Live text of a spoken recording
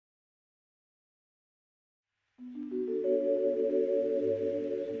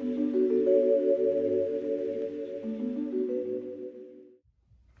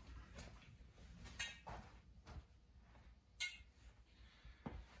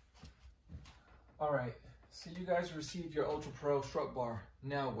Alright, so you guys received your Ultra Pro strut bar.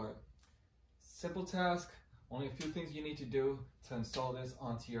 Now what? Simple task, only a few things you need to do to install this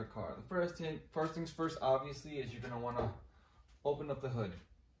onto your car. The first things first, obviously, is you're going to want to open up the hood.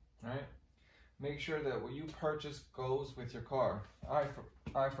 Alright? Make sure that what you purchase goes with your car. I,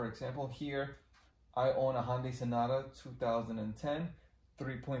 for example, here, I own a Hyundai Sonata 2010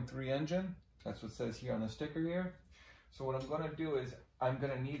 3.3 engine. That's what it says here on the sticker here. So what I'm going to do is I'm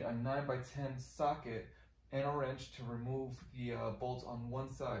going to need a 9x10 socket and a wrench to remove the bolts on one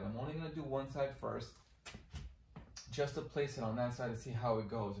side. I'm only going to do one side first, just to place it on that side and see how it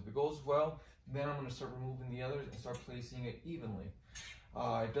goes. If it goes well, then I'm going to start removing the others and start placing it evenly.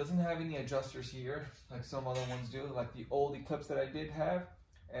 It doesn't have any adjusters here like some other ones do. Like the old Eclipse that I did have,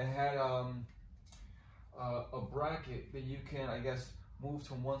 it had a bracket that you can, I guess, move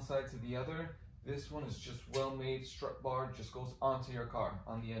from one side to the other. This one is just well-made strut bar, just goes onto your car,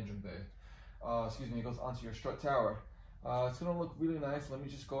 on the engine bay. It goes onto your strut tower. It's gonna look really nice. Let me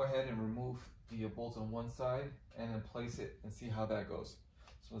just go ahead and remove the bolts on one side and then place it and see how that goes.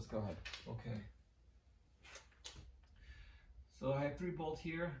 So let's go ahead. Okay. So I have 3 bolts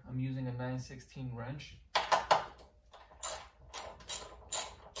here. I'm using a 9/16 wrench.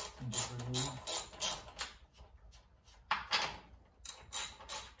 And just remove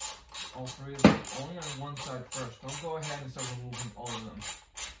all 3 of them, only on one side first. Don't go ahead and start removing all of them.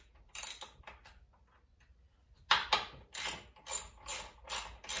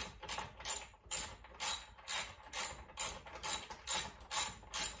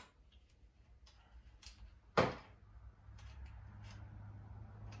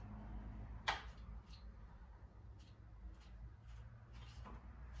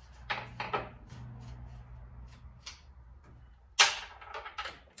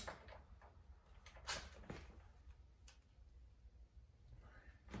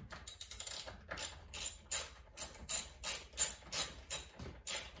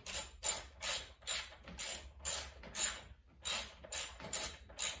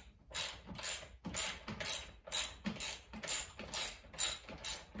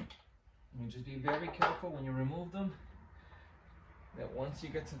 Just be very careful when you remove them, that once you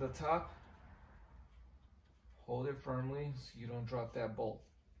get to the top, hold it firmly so you don't drop that bolt.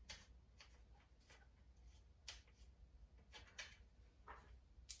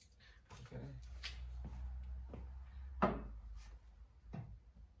 Okay. So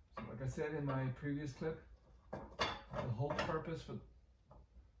like I said in my previous clip, the whole purpose for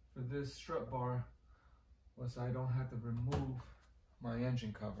this strut bar was I don't have to remove my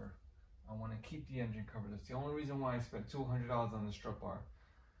engine cover. I want to keep the engine cover. That's the only reason why I spent $200 on the strut bar.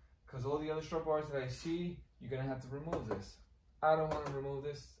 Because all the other strut bars that I see, you're going to have to remove this. I don't want to remove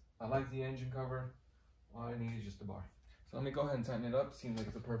this. I like the engine cover. All I need is just the bar. So let me go ahead and tighten it up. Seems like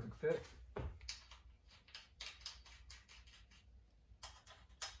it's a perfect fit.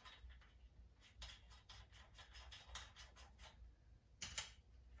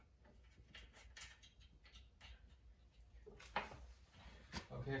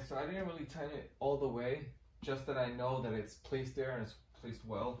 Okay, so I didn't really tighten it all the way, just that I know that it's placed there and it's placed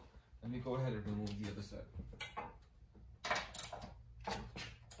well. Let me go ahead and remove the other side.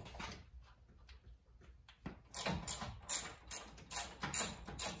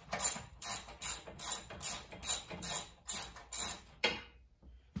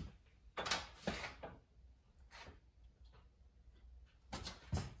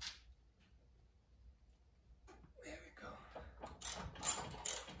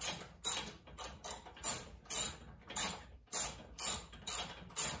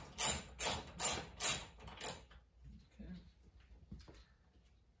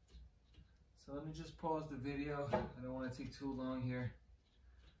 So let me just pause the video. I don't want to take too long here.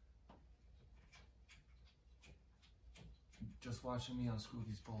 Just watching me unscrew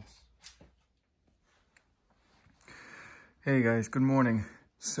these bolts. Hey guys, good morning.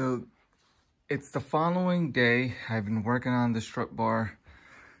 So it's the following day. I've been working on the strut bar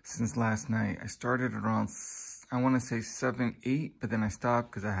since last night. I started around, I want to say 7, 8, but then I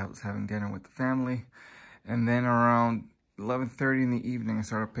stopped because I was having dinner with the family. And then around 11:30 in the evening, I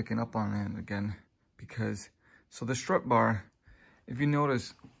started picking up on it again because, so the strut bar, if you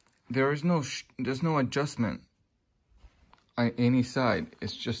notice, there's no adjustment on any side.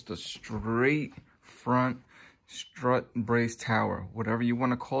 It's just a straight front strut brace tower, whatever you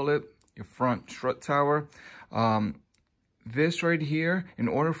want to call it, your front strut tower. This right here, in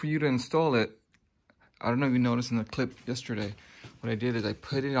order for you to install it, I don't know if you noticed in the clip yesterday, what I did is I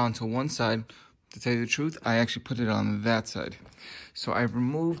put it onto one side. To tell you the truth, I actually put it on that side. So I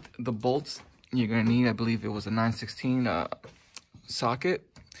removed the bolts. You're gonna need, I believe it was a 916 socket.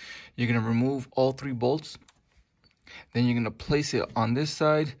 You're gonna remove all 3 bolts. Then you're gonna place it on this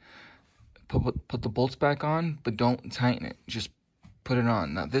side, put the bolts back on, but don't tighten it. Just put it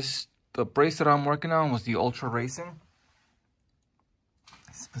on. Now the brace that I'm working on was the Ultra Racing,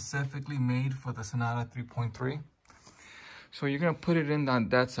 specifically made for the Sonata 3.3. So you're gonna put it in on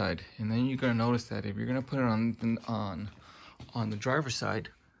that side, and then you're gonna notice that if you're gonna put it on the driver's side,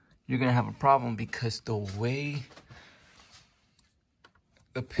 you're gonna have a problem because the way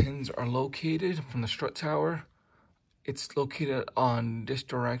the pins are located from the strut tower, it's located on this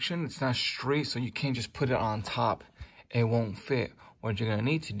direction. It's not straight, so you can't just put it on top. It won't fit. What you're gonna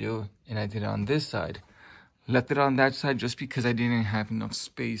need to do, and I did it on this side, left it on that side just because I didn't have enough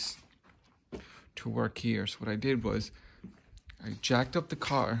space to work here. So what I did was I jacked up the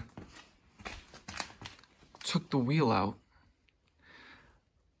car, took the wheel out,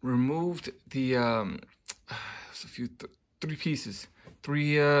 removed the three pieces,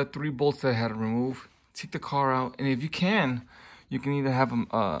 three bolts that I had to remove. Take the car out, and if you can either have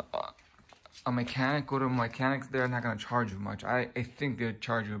a mechanic, go to a mechanic. They're not gonna charge you much. I think they'll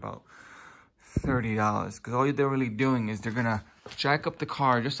charge you about $30, because all they're really doing is they're gonna jack up the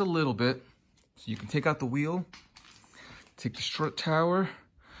car just a little bit, so you can take out the wheel, take the strut tower,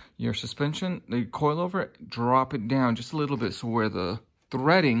 your suspension, the coilover, drop it down just a little bit, so where the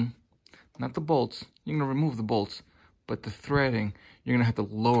threading, not the bolts, you're gonna remove the bolts, but the threading, you're gonna have to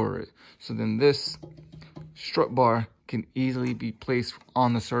lower it. So then this strut bar can easily be placed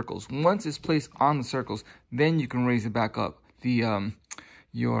on the circles. Once it's placed on the circles, then you can raise it back up. The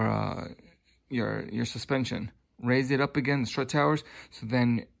your suspension, raise it up again, the strut towers, so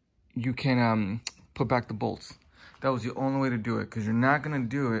then you can put back the bolts. That was the only way to do it, because you're not gonna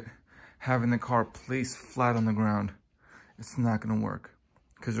do it having the car placed flat on the ground. It's not gonna work,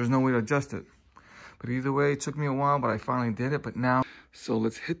 because there's no way to adjust it. But either way, it took me a while, but I finally did it. But now, so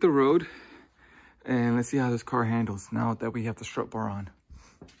let's hit the road and let's see how this car handles now that we have the strut bar on.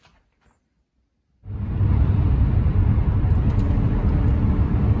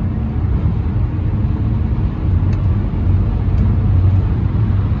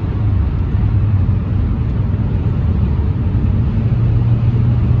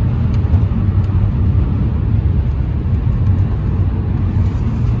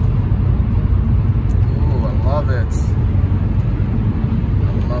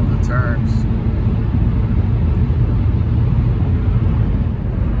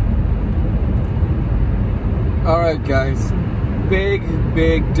 All right, guys, big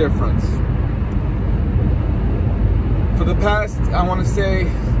difference. For the past, I want to say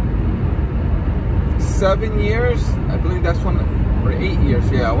 7 years, I believe that's when, or 8 years,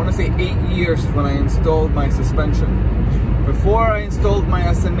 yeah, I want to say 8 years when I installed my suspension. Before I installed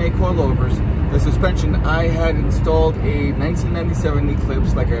my SMA coilovers, the suspension, I had installed a 1997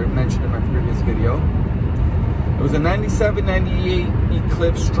 Eclipse, like I mentioned in my previous video. It was a 97-98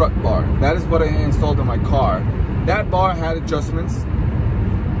 Eclipse strut bar. That is what I installed in my car. That bar had adjustments.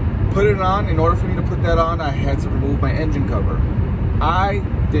 Put it on. In order for me to put that on, I had to remove my engine cover. I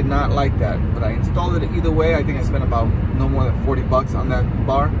did not like that, but I installed it either way. I think I spent about no more than 40 bucks on that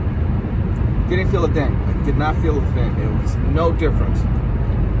bar. Didn't feel a thing. I did not feel a thing. It was no different.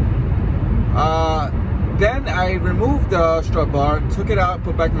 Then I removed the strut bar, took it out,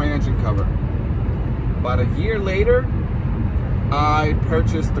 put back my engine cover. About a year later, I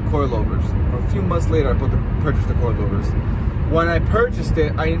purchased the coilovers. Or a few months later, I purchased the coilovers. When I purchased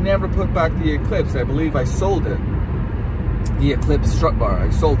it, I never put back the Eclipse. I believe I sold it. The Eclipse strut bar, I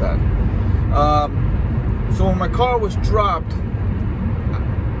sold that. So when my car was dropped,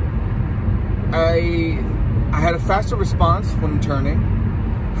 I had a faster response when turning.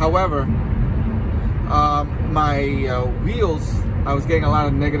 However, my wheels, I was getting a lot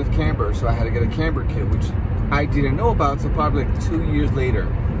of negative camber, so I had to get a camber kit, which I didn't know about until probably like 2 years later,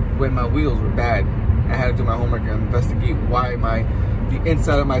 when my wheels were bad. I had to do my homework and investigate why the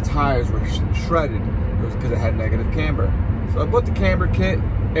inside of my tires were shredded. It was because I had negative camber. So I bought the camber kit,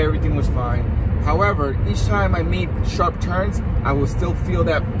 everything was fine. However, each time I made sharp turns, I would still feel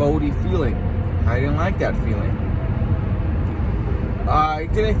that boaty feeling. I didn't like that feeling. I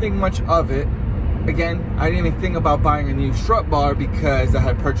didn't think much of it. Again, I didn't even think about buying a new strut bar because I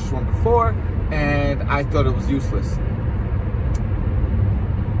had purchased one before and I thought it was useless.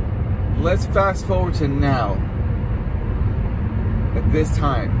 Let's fast forward to now. At this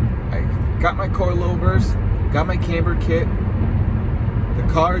time, I got my coilovers, got my camber kit, the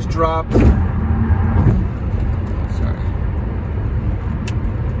car's dropped.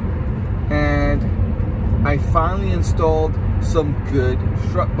 I finally installed some good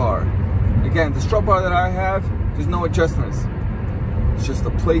strut bar. Again, the strut bar that I have, there's no adjustments. It's just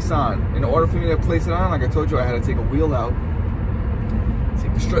a place on. In order for me to place it on, like I told you, I had to take a wheel out,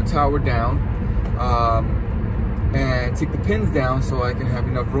 take the strut tower down, and take the pins down so I can have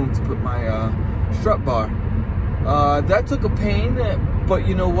enough room to put my strut bar. That took a pain, but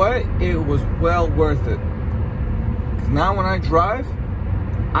you know what? It was well worth it. 'Cause now when I drive,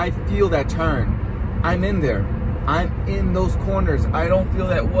 I feel that turn. I'm in there. I'm in those corners. I don't feel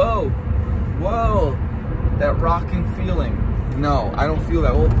that, whoa, that rocking feeling. No, I don't feel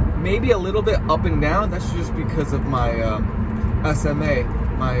that. Well, maybe a little bit up and down. That's just because of my SMA,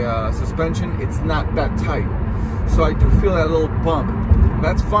 my suspension. It's not that tight. So I do feel that little bump.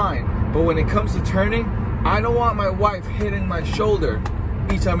 That's fine. But when it comes to turning, I don't want my wife hitting my shoulder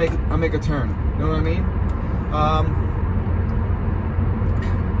each time I make a turn. You know what I mean?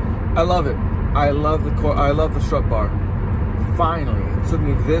 I love it. I love the strut bar. Finally, it took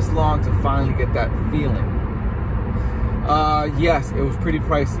me this long to finally get that feeling. Yes, it was pretty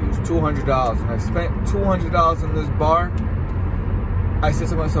pricey. It was $200, and I spent $200 on this bar. I said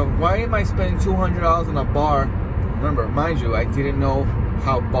to myself, why am I spending $200 on a bar? Remember, mind you, I didn't know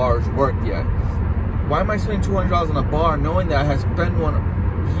how bars worked yet. Why am I spending $200 on a bar knowing that I had spent one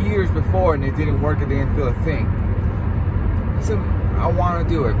years before and it didn't work and they didn't feel a thing? I said, I want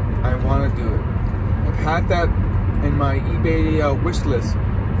to do it. I want to do it. I've had that in my eBay wish list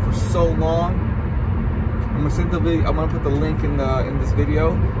for so long. I'm gonna put the link in this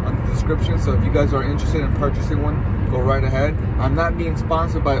video on the description. So if you guys are interested in purchasing one, go right ahead. I'm not being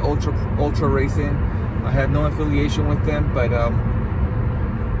sponsored by Ultra Racing. I have no affiliation with them, but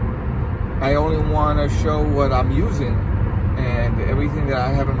I only want to show what I'm using, and everything that I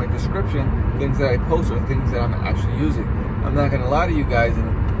have in my description, things that I post, are things that I'm actually using. I'm not gonna lie to you guys and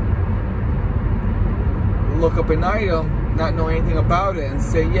look up an item, not know anything about it, and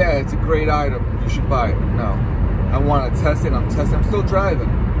say, yeah, it's a great item, you should buy it. No, I want to test it. I'm still driving.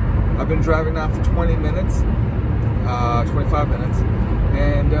 I've been driving now for 20 minutes, 25 minutes,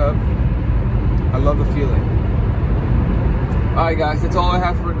 and I love the feeling. Alright guys, that's all I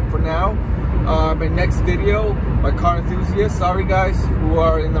have for now. My next video, my car enthusiasts, sorry guys who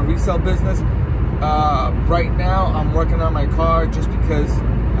are in the resale business. Right now I'm working on my car just because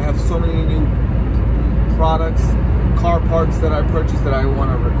I have so many new products, car parts that I purchased that I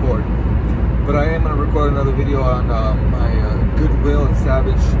want to record. But I am going to record another video on my Goodwill and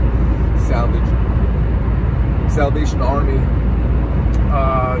Salvation Army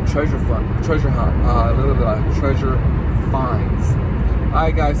treasure finds.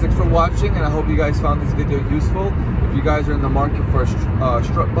 Alright guys, thanks for watching, and I hope you guys found this video useful. If you guys are in the market for a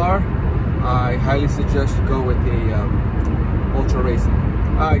strut bar, I highly suggest you go with the Ultra Racing.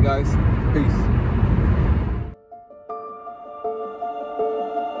 Alright guys, peace.